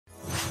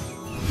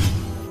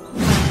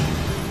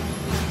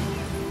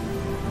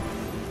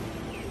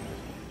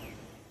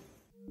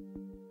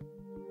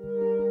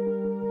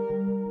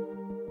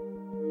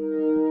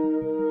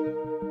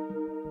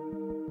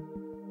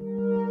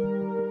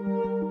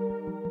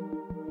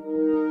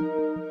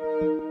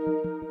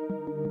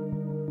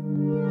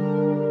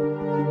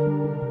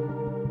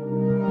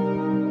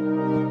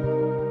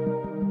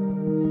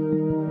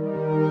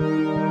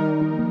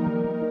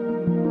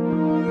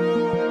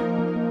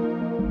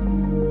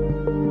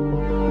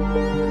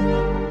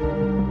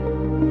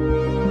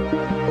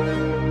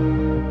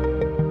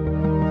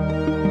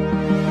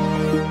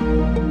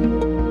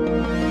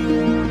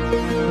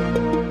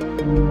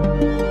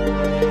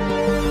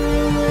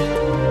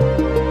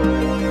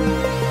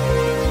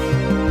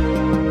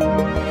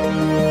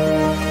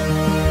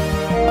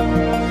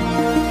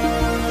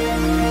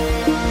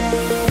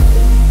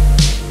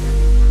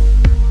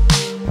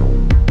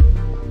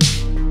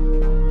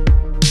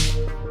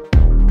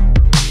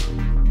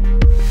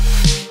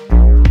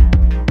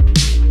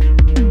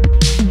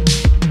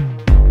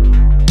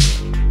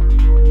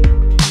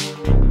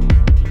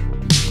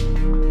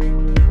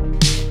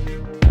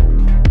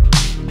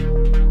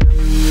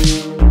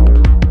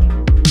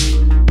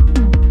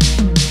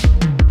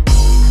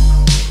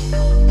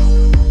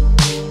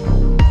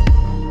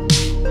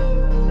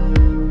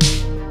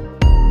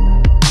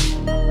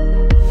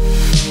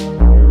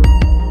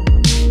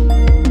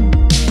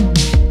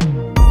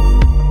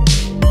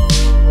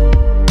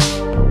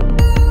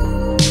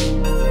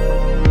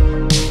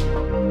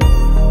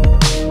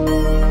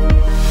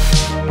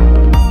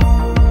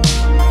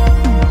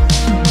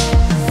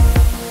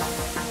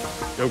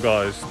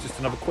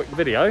another quick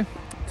video.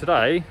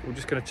 Today we're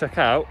just going to check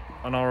out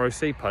an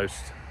ROC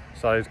post,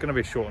 so it's going to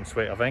be short and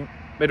sweet. I think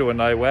middle of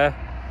nowhere,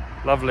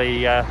 lovely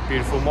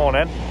beautiful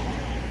morning.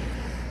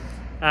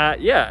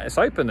 Yeah, it's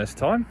open this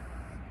time.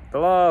 The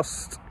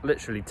last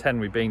literally 10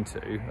 we've been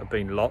to have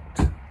been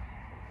locked,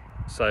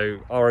 so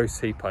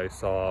ROC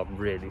posts are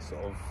really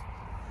sort of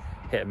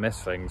hit and miss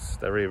things.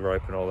 They're either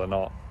open or they're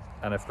not,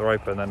 and if they're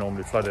open they're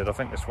normally flooded. I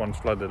think this one's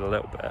flooded a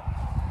little bit.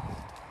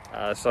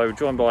 So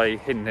joined by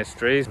Hidden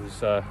Histories with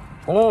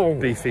hello,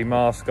 beefy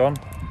mask on.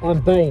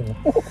 I'm Bane.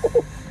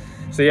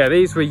 So yeah,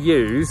 these were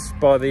used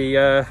by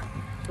the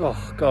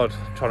oh god,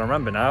 I'm trying to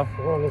remember now,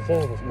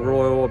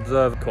 Royal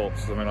Observer Corps,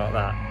 something like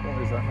that.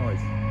 What is that noise?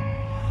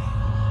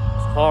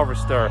 It's a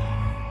harvester.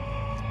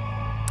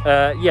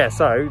 Yeah,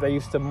 so they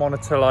used to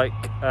monitor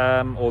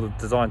or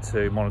designed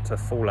to monitor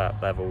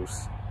fallout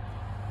levels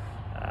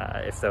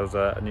if there was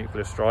a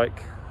nuclear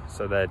strike.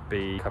 So there'd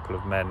be a couple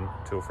of men,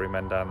 2 or 3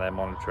 men down there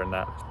monitoring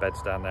that. There's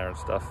beds down there and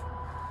stuff.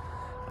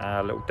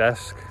 A little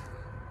desk.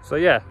 So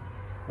yeah,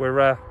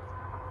 we're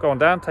going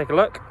down, take a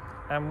look,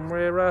 and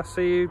we'll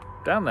see you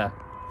down there.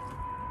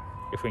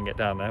 If we can get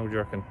down there, what do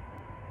you reckon?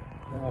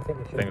 No, I think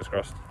we should. Fingers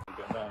crossed.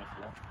 Get down if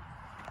you want.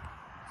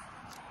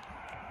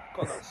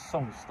 God, that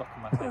song stuck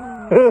in my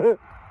head.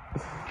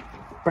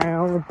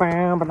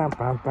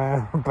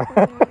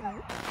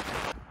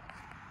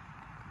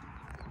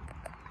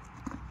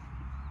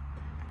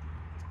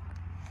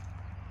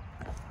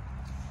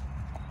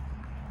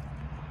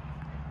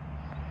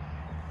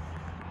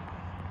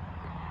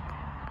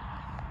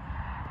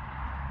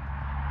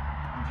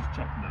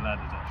 Checking the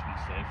ladder's actually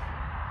safe.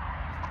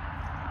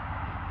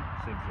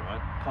 Seems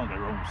alright. Can't go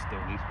wrong with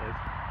steel these days.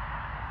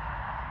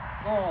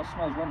 Oh, it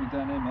smells lovely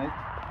down here, mate.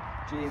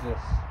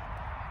 Jesus.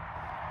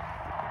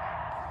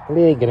 Well,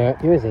 he ain't gonna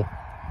hurt you, is he?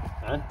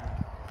 Huh?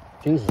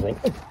 Jesus, ain't.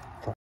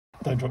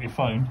 Don't drop your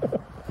phone.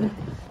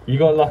 You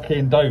got lucky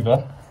in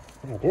Dover.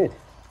 I did.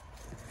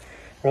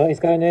 Right, he's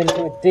going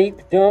into a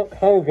deep, dark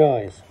hole,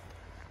 guys.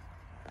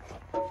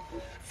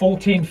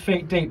 14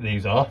 feet deep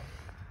these are.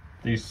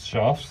 These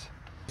shafts.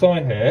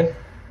 Sign here,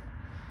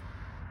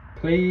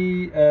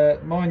 please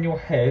mind your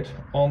head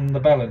on the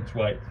balance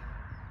weight.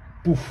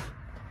 Oof.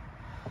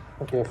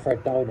 I'll do a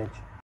Fred Downage.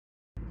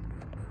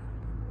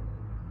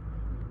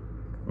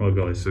 Right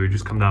guys, so we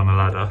just come down the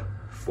ladder.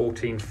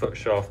 14-foot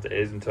shaft it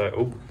is in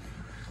total.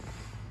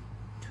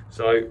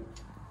 So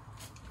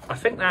I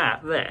think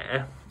that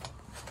there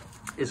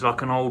is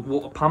like an old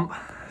water pump.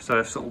 So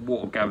if sort of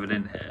water gathered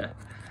in here,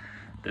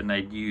 then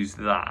they'd use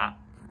that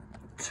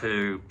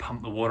to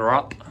pump the water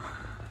up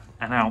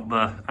and out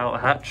the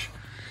hatch.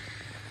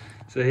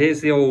 So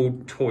here's the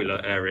old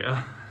toilet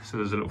area. So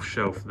there's a little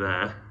shelf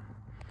there.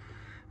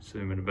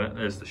 Zoom in a bit.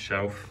 There's the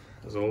shelf.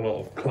 There's a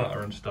lot of clutter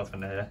and stuff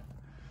in here,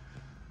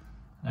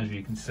 as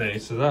you can see.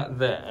 So that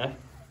there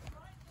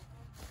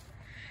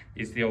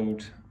is the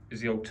old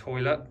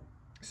toilet.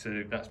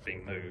 So that's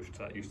being moved.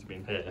 That used to be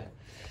in here.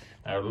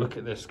 Now look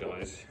at this,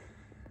 guys.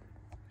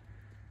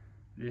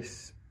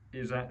 This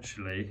is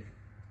actually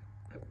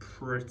a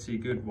pretty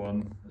good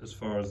one as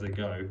far as they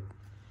go.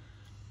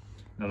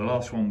 Now the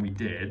last one we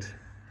did,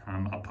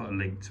 I'll put a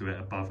link to it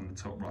above in the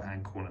top right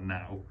hand corner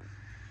now,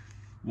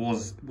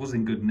 was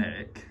in good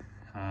nick,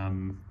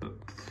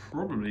 but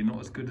probably not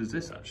as good as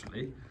this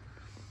actually.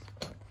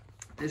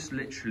 This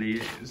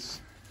literally is,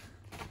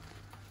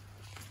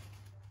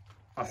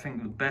 I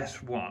think, the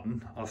best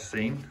one I've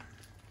seen.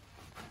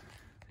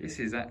 This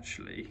is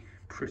actually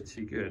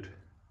pretty good.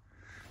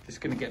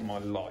 Just gonna get my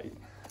light.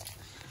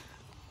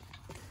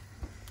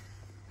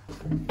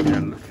 Yeah,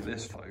 look at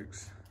this,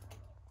 folks.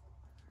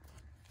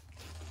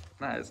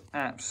 That is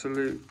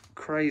absolute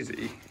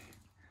crazy.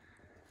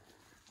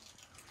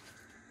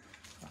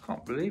 I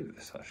can't believe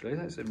this actually.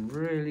 That's in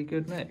really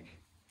good nick.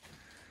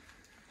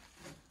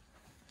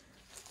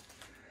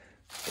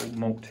 Old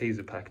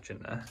Malteser packaging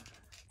there.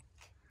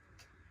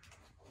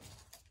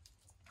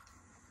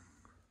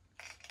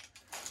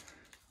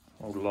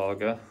 Old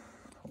lager,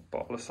 old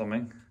bottle of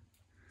something.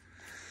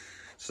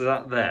 So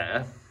that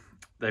there,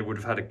 they would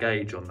have had a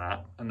gauge on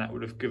that, and that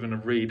would have given a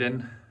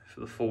reading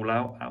for the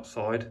fallout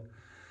outside.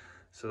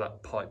 So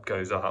that pipe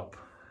goes up,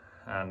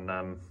 and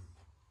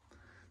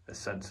there's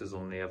sensors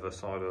on the other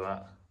side of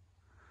that.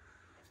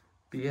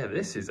 But yeah,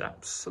 this is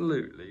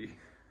absolutely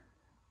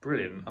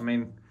brilliant. I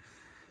mean,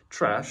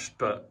 trashed,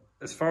 but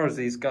as far as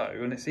these go,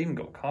 and it's even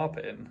got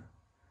carpet in.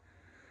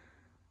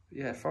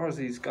 Yeah, as far as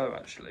these go,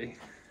 actually,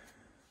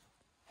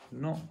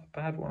 not a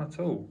bad one at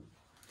all.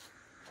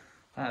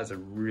 That is a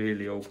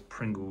really old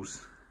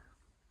Pringles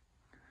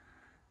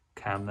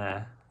can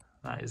there.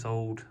 That is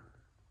old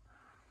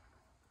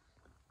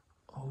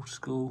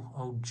school,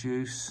 old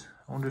juice.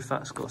 I wonder if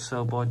that's got a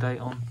sell by date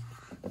on.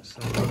 Let's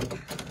have a look.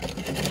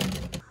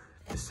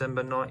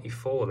 December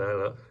 94 there,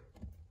 look.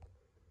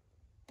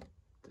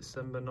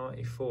 December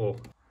 94.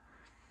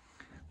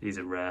 These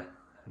are rare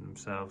in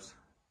themselves.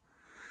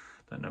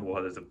 Don't know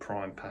why there's a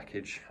Prime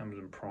package,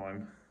 Amazon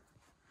Prime.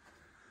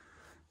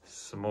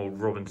 Some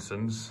old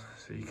Robinsons,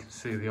 so you can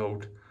see the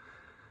old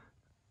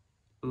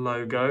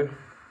logo.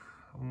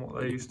 on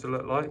what they used to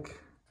look like.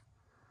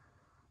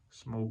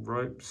 Some old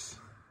ropes,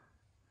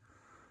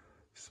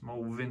 some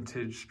old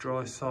vintage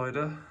dry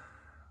cider.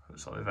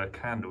 Looks like they've had a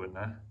candle in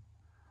there.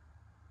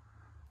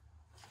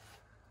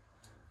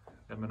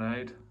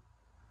 Lemonade.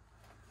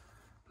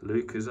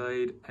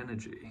 Lucozade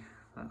Energy.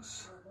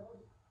 That's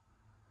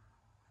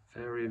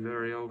very,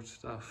 very old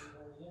stuff.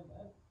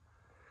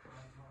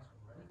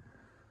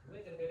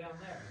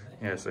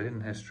 Yeah, so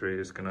Hidden History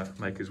is going to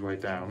make his way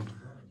down.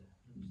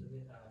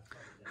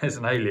 There's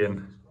an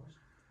alien.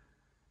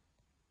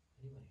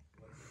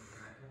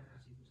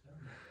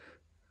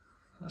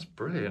 That's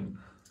brilliant.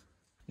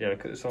 Yeah,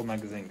 look at this old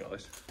magazine,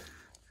 guys.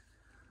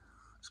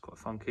 It's quite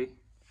funky.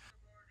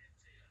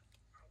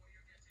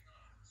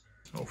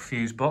 Little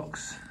fuse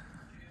box.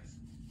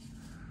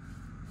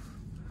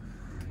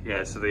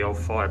 Yeah, so the old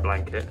fire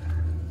blanket.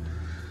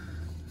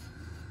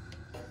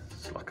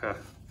 It's like a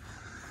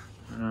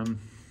you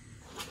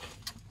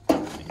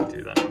can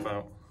do that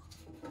about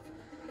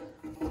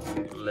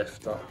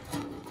lift up.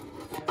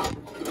 Try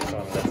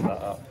and lift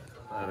that up.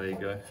 There you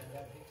go.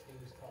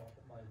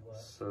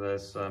 So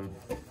there's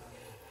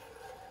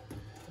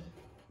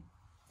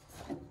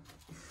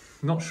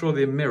not sure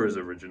the mirror's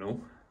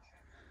original,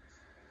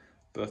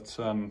 but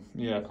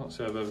yeah, I can't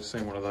say I've ever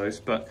seen one of those.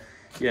 But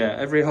yeah,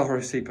 every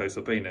ROC post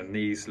I've been in,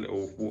 these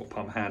little water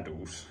pump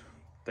handles,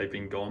 they've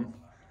been gone.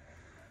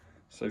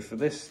 So for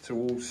this to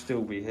all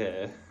still be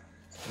here,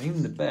 and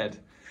even the bed,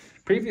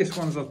 previous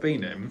ones I've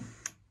been in,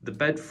 the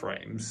bed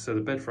frames, so the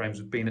bed frames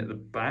have been at the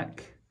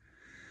back,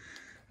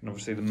 and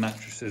obviously the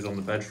mattresses on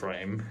the bed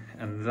frame,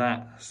 and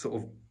that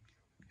sort of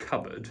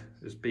cupboard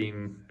has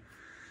been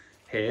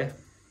here.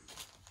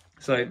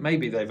 So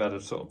maybe they've had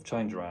a sort of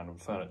change around on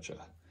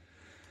furniture.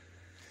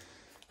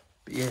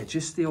 But yeah,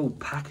 just the old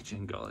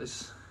packaging,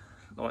 guys.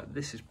 Like,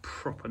 this is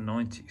proper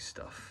 90s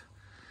stuff.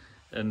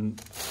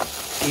 And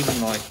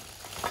even like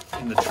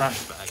in the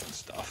trash bag and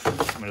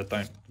stuff, I mean, I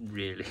don't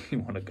really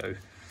want to go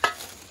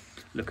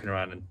looking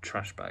around in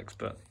trash bags,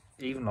 but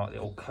even like the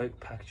old Coke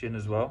packaging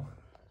as well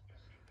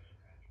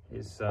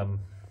is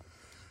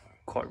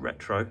quite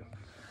retro.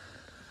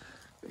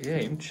 But yeah,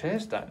 even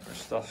chairs down there and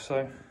stuff.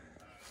 So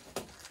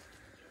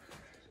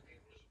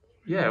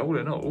yeah, all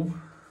in all,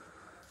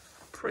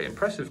 pretty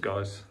impressive,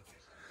 guys.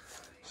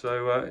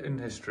 So in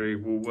history,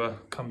 we'll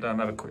come down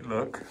and have a quick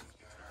look.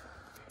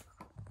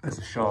 There's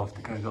a shaft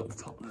that goes up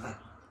the top there.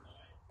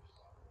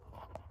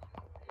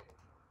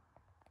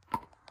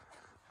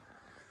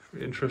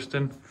 Pretty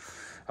interesting.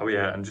 Oh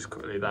yeah, and just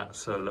quickly,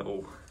 that's a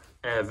little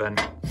air vent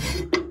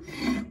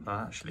that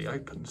actually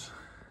opens.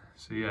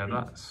 So yeah,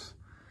 that's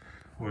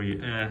where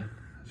your air,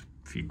 there's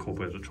a few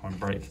cobwebs I'll try and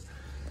break.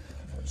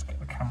 Let's get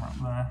the camera up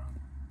there.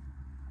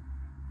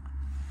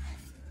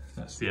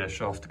 That's the air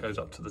shaft that goes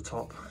up to the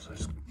top. So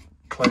just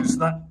close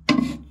that.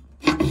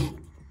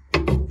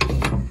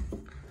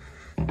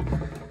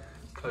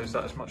 Close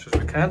that as much as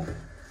we can.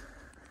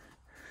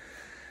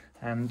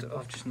 And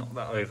I've just knocked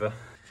that over.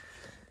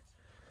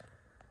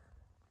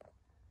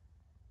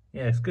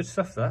 Yeah, it's good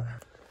stuff, that.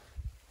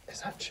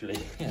 It's actually,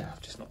 yeah,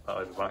 I've just knocked that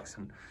over by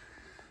accident.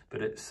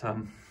 But it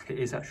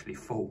is actually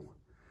full.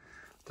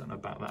 Don't know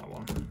about that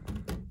one.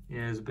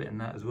 Yeah, there's a bit in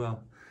that as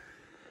well.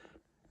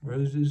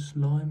 Roses,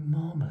 lime,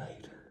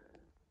 marmalade.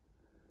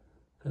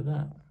 Look at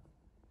that.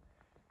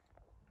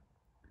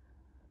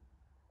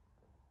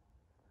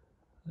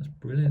 That's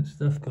brilliant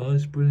stuff,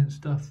 guys, brilliant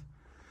stuff.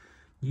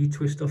 New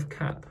twist off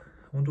cap.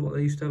 I wonder what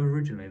they used to have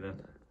originally then.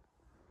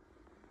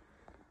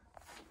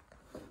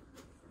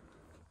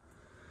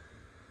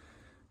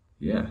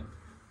 Yeah.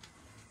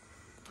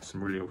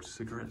 Some really old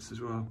cigarettes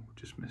as well,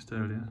 just missed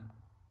earlier.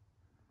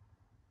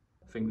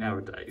 I think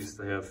nowadays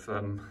they have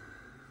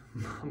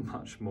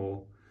much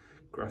more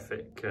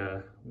graphic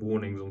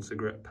warnings on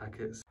cigarette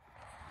packets.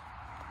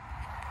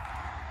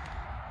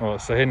 Well,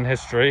 so Hidden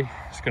History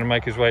is going to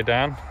make his way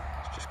down.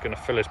 He's just going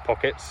to fill his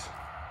pockets.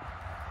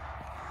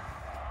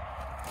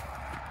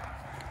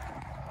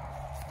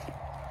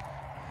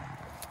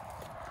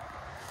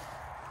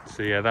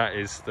 So yeah, that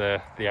is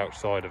the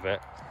outside of it.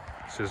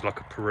 So there's like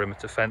a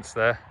perimeter fence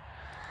there.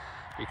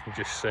 You can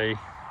just see.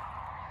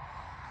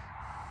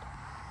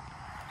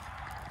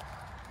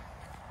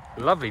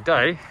 Lovely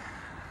day.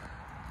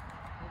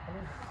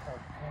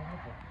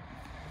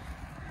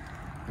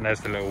 And there's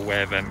the little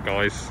wear vent,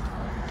 guys,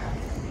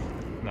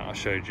 that I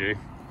showed you.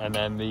 And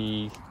then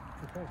the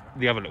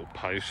other little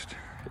post,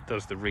 it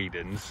does the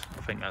readings.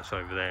 I think that's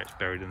over there, it's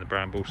buried in the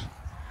brambles.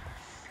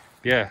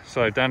 Yeah,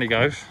 so down he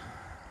goes.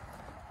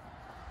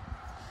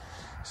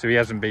 So he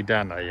hasn't been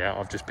down there yet,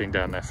 I've just been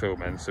down there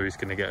filming, so he's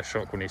going to get a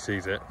shock when he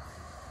sees it.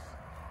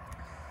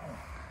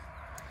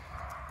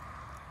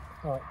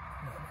 Right,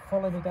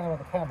 follow me down with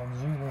the camera and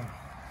zoom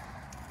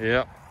in.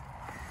 Yep.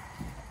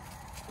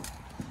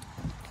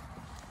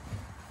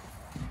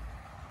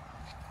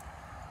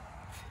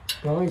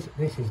 Guys,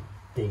 this is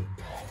deep.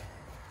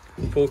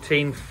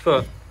 14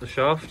 foot, the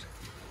shaft.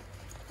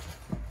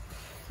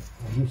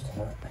 I'm used to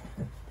that.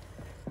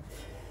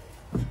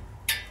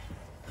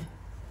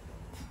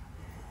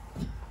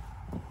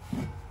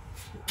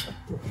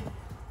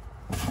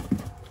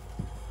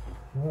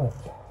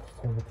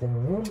 I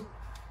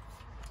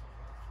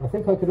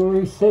think I could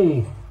already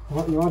see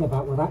what you're on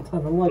about with that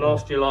time of light.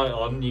 Blast your light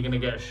on, you're going to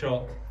get a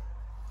shock.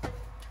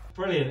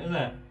 Brilliant, isn't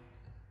it?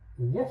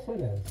 Yes, it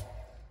is.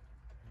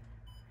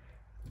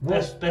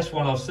 Best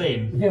one I've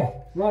seen. Yeah,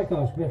 right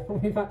guys,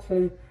 we've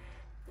actually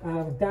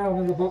down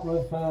in the bottom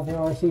of the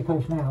ROC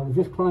Post now. We've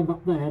just climbed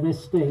up there,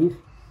 there's Steve.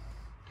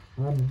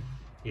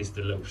 Here's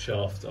the little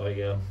shaft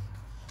I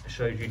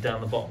showed you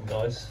down the bottom,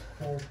 guys.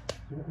 So,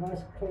 you've got a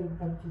nice clean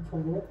empty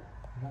toilet.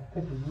 That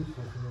could be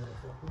useful for me in a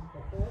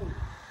second.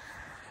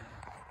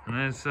 And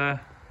there's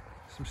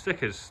some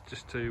stickers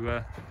just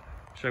to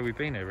show we've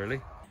been here, really.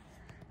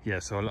 Yeah,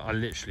 so I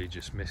literally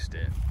just missed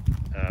it.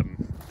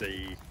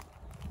 The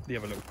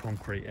other little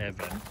concrete air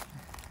vent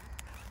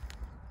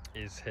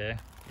is here.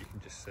 You can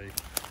just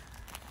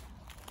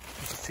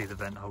see the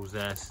vent holes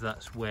there. So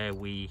that's where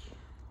we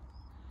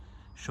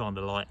shine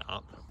the light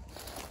up.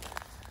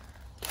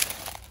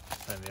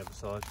 And the other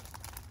side.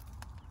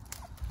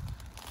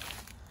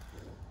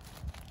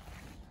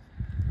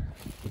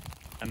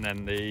 And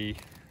then the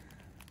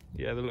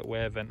little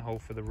air vent hole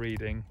for the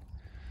reading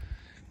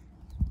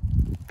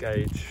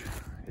gauge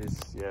is,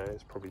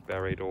 it's probably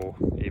buried or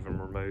even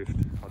removed.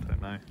 I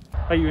don't know.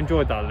 Hope you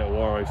enjoyed that little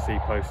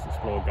ROC Post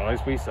explore, guys.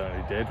 We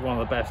certainly did. One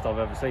of the best I've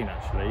ever seen,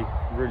 actually.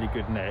 Really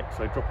good nick.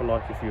 So drop a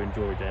like if you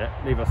enjoyed it.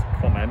 Leave us a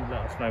comment.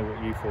 Let us know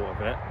what you thought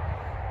of it.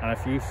 And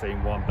if you've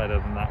seen one better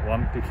than that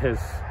one, because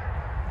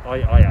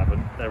I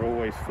haven't. They're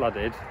always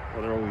flooded,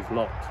 or they're always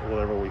locked, or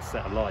they're always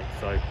set alight.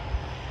 So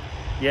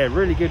yeah,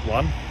 really good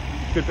one.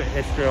 Good bit of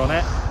history on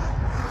it.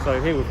 So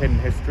here with Hidden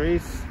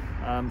Histories.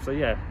 So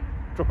yeah,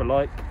 drop a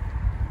like,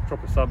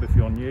 drop a sub if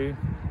you're new,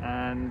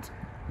 and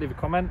leave a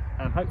comment,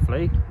 and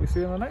hopefully we'll see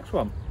you in the next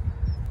one.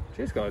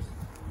 Cheers, guys.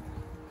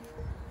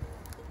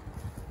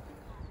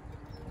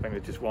 I think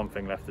there's just one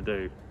thing left to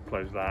do: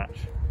 close the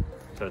hatch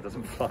so it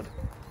doesn't flood.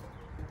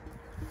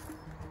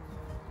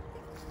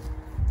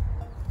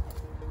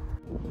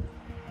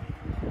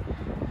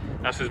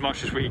 That's as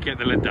much as we can get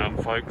the lid down,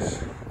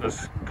 folks.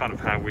 That's kind of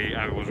how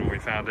it was when we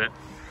found it.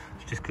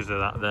 It's just because of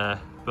that there,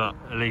 but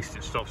at least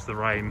it stops the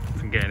rain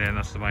from getting in.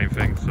 That's the main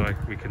thing, so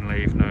we can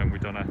leave knowing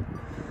we've done an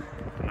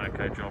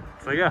okay job.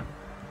 So yeah,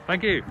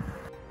 thank you.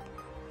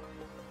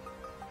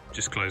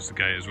 Just close the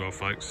gate as well,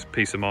 folks.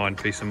 Peace of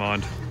mind, peace of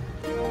mind.